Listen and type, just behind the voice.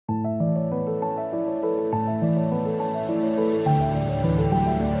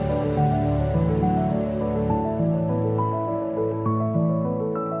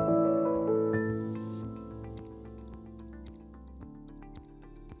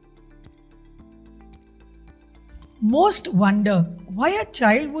Most wonder why a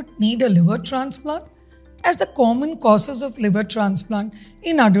child would need a liver transplant, as the common causes of liver transplant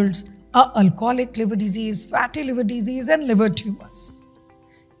in adults are alcoholic liver disease, fatty liver disease, and liver tumors.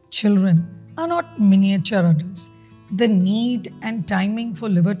 Children are not miniature adults. The need and timing for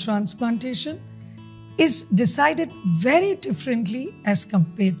liver transplantation is decided very differently as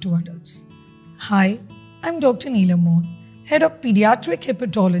compared to adults. Hi, I'm Dr. Neelam Mohan, Head of Pediatric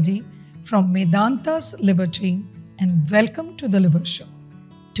Hepatology from Medanta's liver team, and welcome to the Liver Show.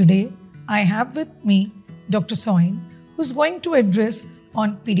 Today, I have with me Dr. Soin, who's going to address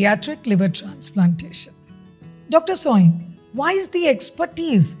on pediatric liver transplantation. Dr. Soin, why is the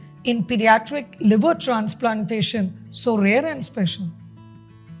expertise in pediatric liver transplantation so rare and special?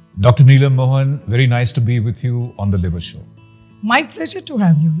 Dr. Neelam Mohan, very nice to be with you on the Liver Show. My pleasure to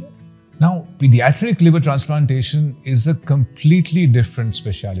have you here. Now, pediatric liver transplantation is a completely different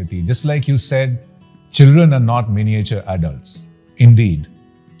specialty. Just like you said, children are not miniature adults. Indeed,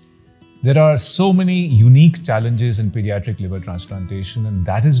 there are so many unique challenges in pediatric liver transplantation, and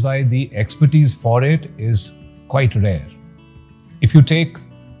that is why the expertise for it is quite rare. If you take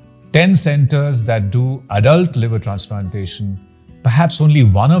 10 centers that do adult liver transplantation, perhaps only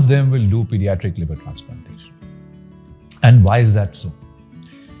one of them will do pediatric liver transplantation. And why is that so?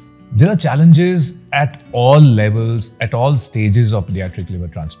 There are challenges at all levels, at all stages of pediatric liver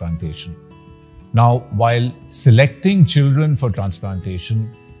transplantation. Now, while selecting children for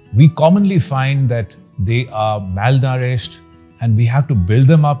transplantation, we commonly find that they are malnourished and we have to build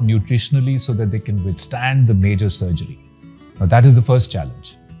them up nutritionally so that they can withstand the major surgery. Now, that is the first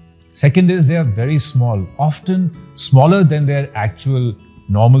challenge. Second is they are very small, often smaller than their actual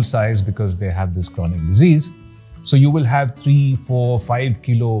normal size because they have this chronic disease. So you will have 3, 4, 5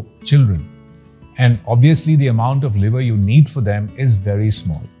 kilo children. And obviously the amount of liver you need for them is very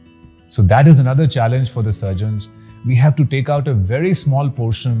small. So that is another challenge for the surgeons. We have to take out a very small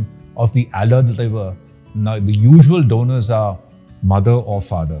portion of the adult liver. Now the usual donors are mother or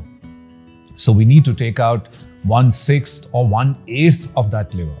father. So we need to take out 1/6 or 1/8 of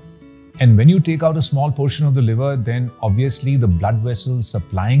that liver. And when you take out a small portion of the liver, then obviously the blood vessels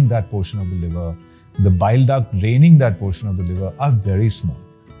supplying that portion of the liver, the bile duct draining that portion of the liver are very small.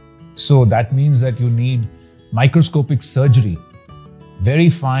 So that means that you need microscopic surgery. Very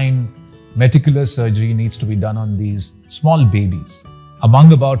fine, meticulous surgery needs to be done on these small babies.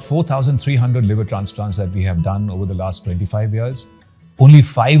 Among about 4,300 liver transplants that we have done over the last 25 years, only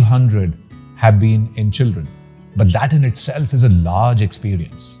 500 have been in children. But that in itself is a large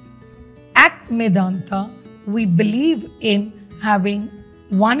experience. At Medanta, we believe in having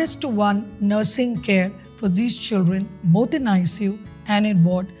 1:1 nursing care for these children, both in ICU and in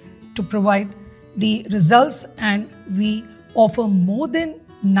ward, to provide the results, and we offer more than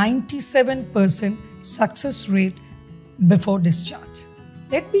 97% success rate before discharge.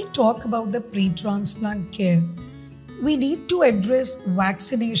 Let me talk about the pre-transplant care. We need to address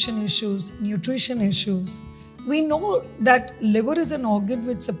vaccination issues, nutrition issues. We know that liver is an organ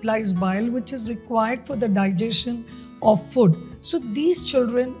which supplies bile, which is required for the digestion of food. So these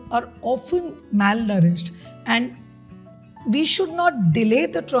children are often malnourished, and we should not delay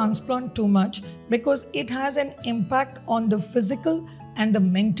the transplant too much because it has an impact on the physical and the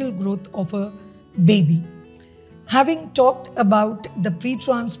mental growth of a baby. Having talked about the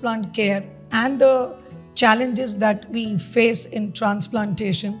pre-transplant care and the challenges that we face in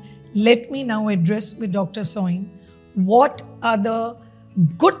transplantation, let me now address with Dr. Soin what are the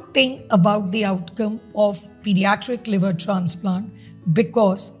good thing about the outcome of pediatric liver transplant,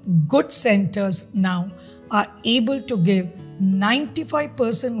 because good centers now are able to give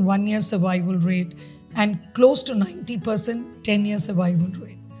 95% 1-year survival rate and close to 90% 10-year survival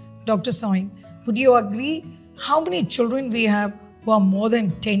rate. Dr. Soin, would you agree how many children we have who are more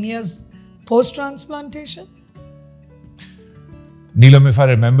than 10 years post-transplantation? Neelam, if I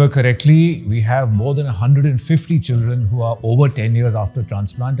remember correctly, we have more than 150 children who are over 10 years after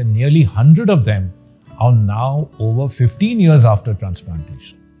transplant, and nearly 100 of them are now over 15 years after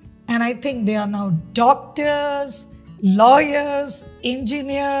transplantation. And I think they are now doctors, lawyers,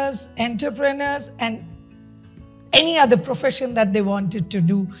 engineers, entrepreneurs, and any other profession that they wanted to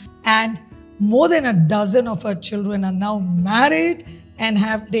do. And more than a dozen of our children are now married and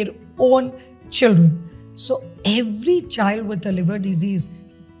have their own children. So every child with a liver disease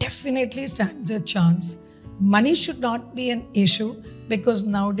definitely stands a chance. Money should not be an issue because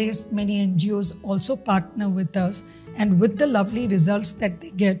nowadays many NGOs also partner with us, and with the lovely results that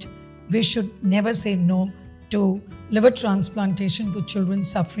they get, we should never say no to liver transplantation for children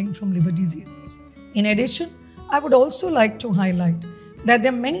suffering from liver diseases. In addition, I would also like to highlight that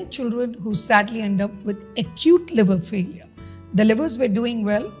there are many children who sadly end up with acute liver failure. The livers were doing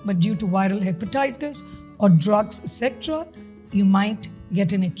well, but due to viral hepatitis or drugs, etc., you might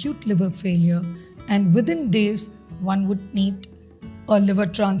get an acute liver failure, and within days, one would need a liver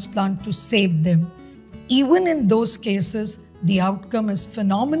transplant to save them. Even in those cases, the outcome is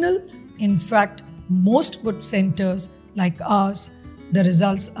phenomenal. In fact, most good centers like ours, the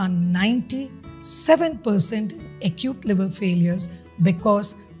results are 97% in acute liver failures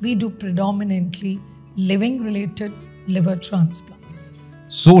because we do predominantly living-related liver transplants.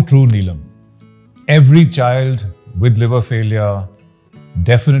 So true, Neelam. Every child with liver failure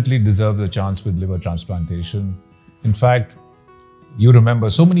definitely deserves a chance with liver transplantation. In fact, you remember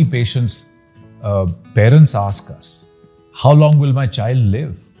so many patients, parents ask us, how long will my child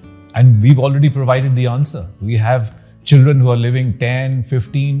live? And we've already provided the answer. We have children who are living 10,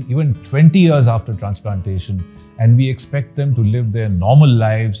 15, even 20 years after transplantation, and we expect them to live their normal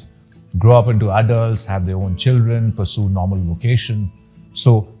lives, grow up into adults, have their own children, pursue normal vocation.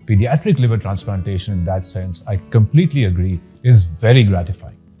 So pediatric liver transplantation in that sense, I completely agree, is very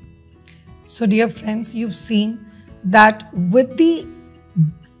gratifying. So dear friends, you've seen that with the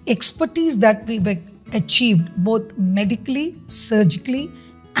expertise that we've achieved, both medically, surgically,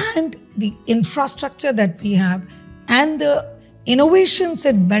 and the infrastructure that we have, and the innovations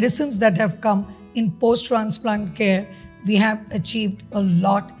and medicines that have come in post-transplant care, we have achieved a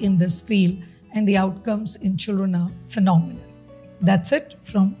lot in this field, and the outcomes in children are phenomenal. That's it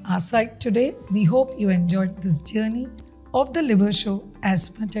from our side today. We hope you enjoyed this journey of the Liver Show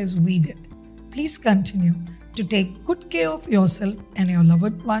as much as we did. Please continue to take good care of yourself and your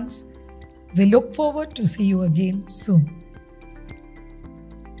loved ones. We look forward to see you again soon.